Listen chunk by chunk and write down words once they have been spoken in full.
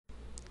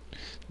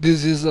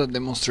This is a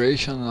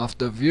demonstration of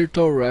the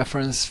virtual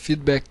reference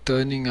feedback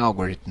tuning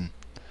algorithm.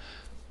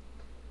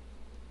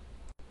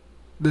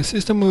 The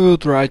system we will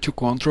try to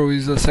control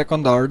is a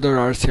second-order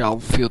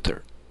RCL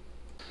filter.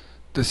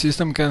 The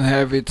system can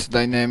have its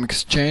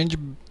dynamics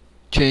changing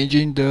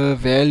the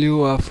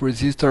value of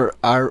resistor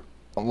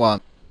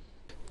R1.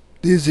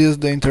 This is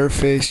the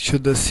interface to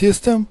the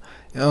system.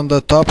 On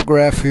the top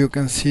graph you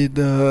can see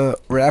the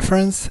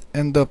reference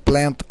and the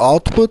plant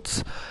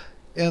outputs,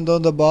 and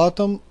on the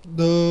bottom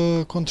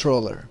the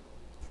controller.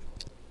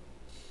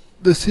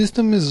 The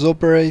system is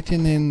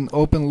operating in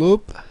open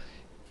loop,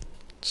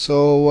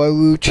 so I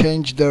will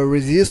change the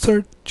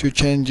resistor to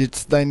change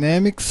its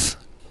dynamics,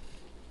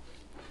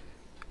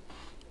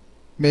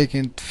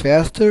 making it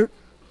faster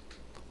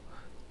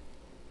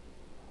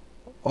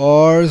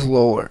or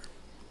slower.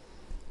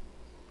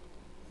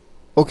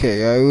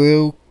 Okay, I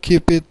will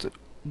keep it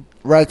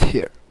right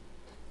here.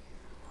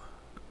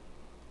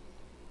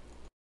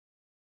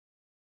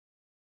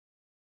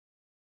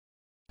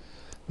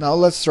 Now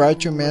let's try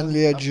to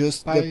manually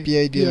adjust the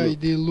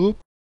PID loop.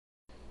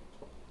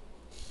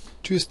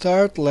 To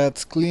start,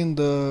 let's clean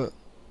the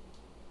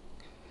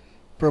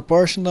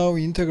proportional,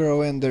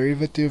 integral and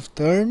derivative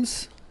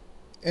terms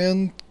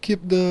and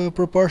keep the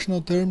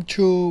proportional term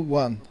to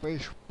 1.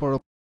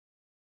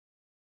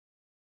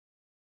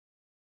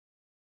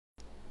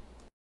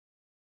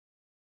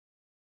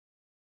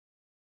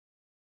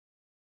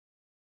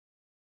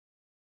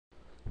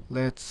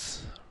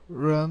 Let's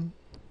run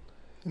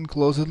in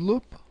closed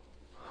loop.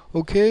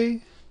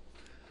 Okay,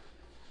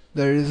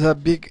 there is a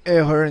big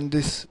error in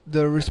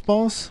the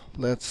response.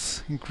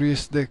 Let's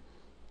increase the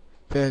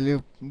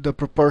value, the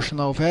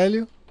proportional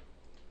value.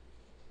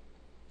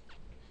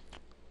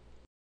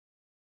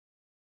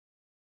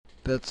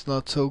 That's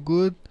not so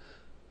good.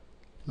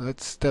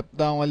 Let's step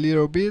down a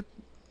little bit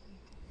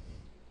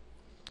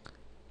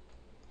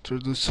to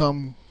do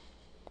some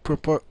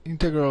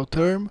integral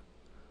term.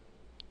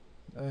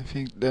 I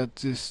think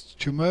that is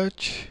too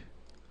much.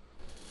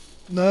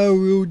 Now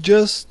we'll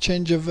just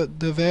change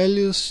the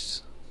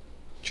values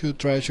to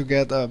try to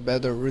get a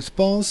better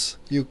response.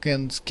 You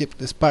can skip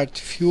this part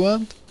if you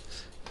want.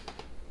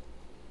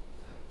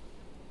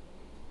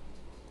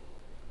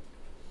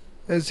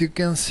 As you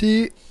can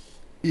see,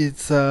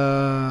 it's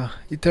a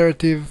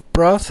iterative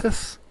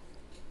process.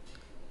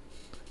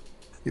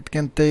 It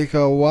can take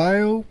a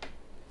while,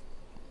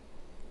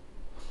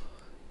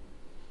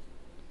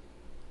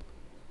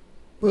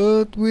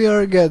 but we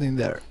are getting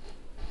there.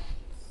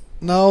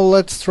 Now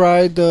let's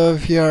try the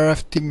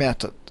VRFT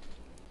method.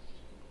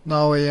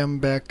 Now I am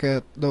back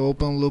at the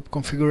open loop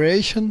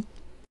configuration,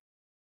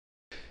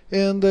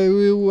 and I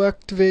will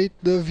activate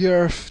the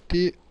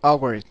VRFT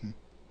algorithm.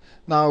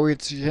 Now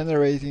it's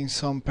generating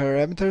some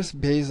parameters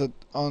based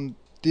on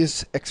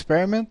this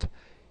experiment.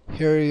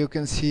 Here you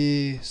can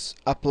see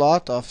a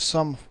plot of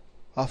some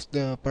of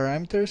the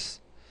parameters.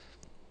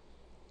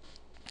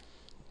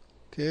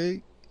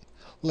 Okay,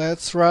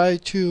 let's try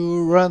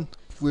to run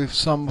with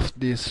some of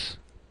this.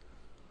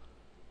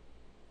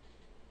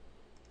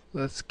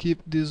 Let's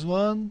keep this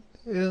one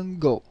and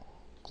go.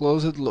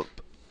 Closed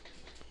loop.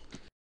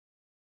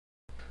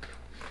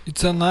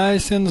 It's a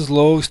nice and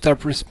slow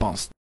step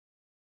response.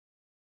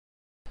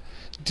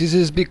 This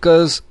is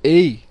because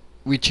A,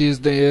 which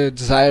is the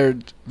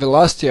desired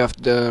velocity of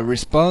the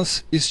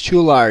response, is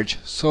too large.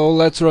 So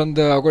let's run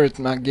the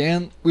algorithm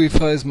again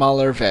with a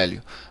smaller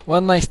value.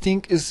 One nice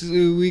thing is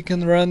we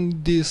can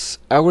run this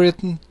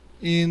algorithm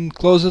in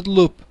closed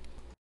loop.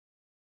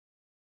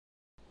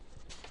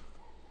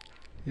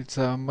 It's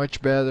a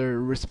much better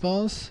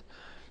response.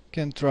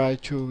 Can try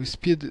to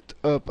speed it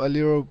up a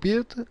little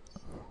bit.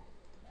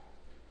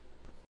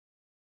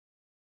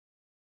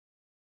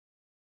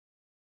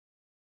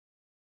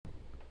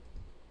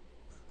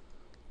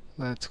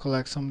 Let's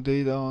collect some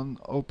data on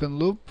open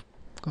loop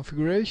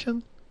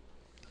configuration.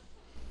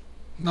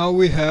 Now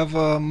we have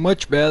a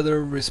much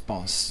better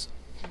response.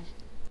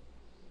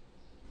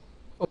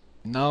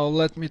 Now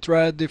let me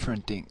try a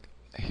different thing.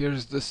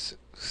 Here's the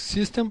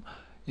system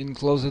in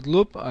closed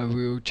loop. I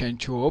will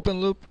change to open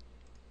loop.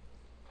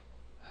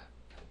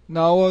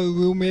 Now I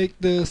will make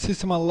the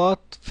system a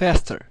lot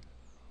faster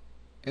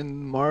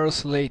and more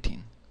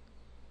oscillating.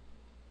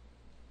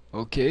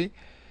 Okay,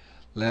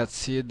 let's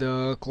see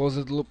the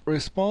closed loop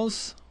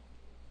response.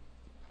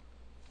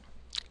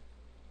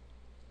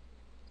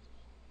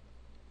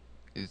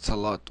 It's a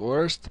lot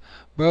worse,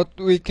 but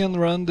we can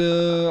run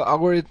the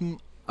algorithm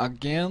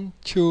again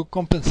to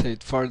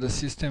compensate for the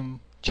system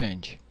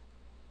change.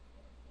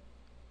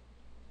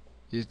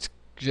 It's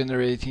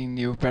generating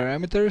new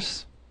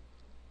parameters.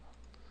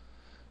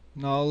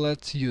 Now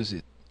let's use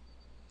it.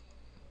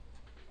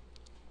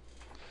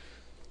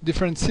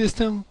 Different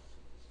system,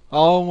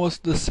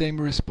 almost the same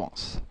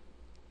response.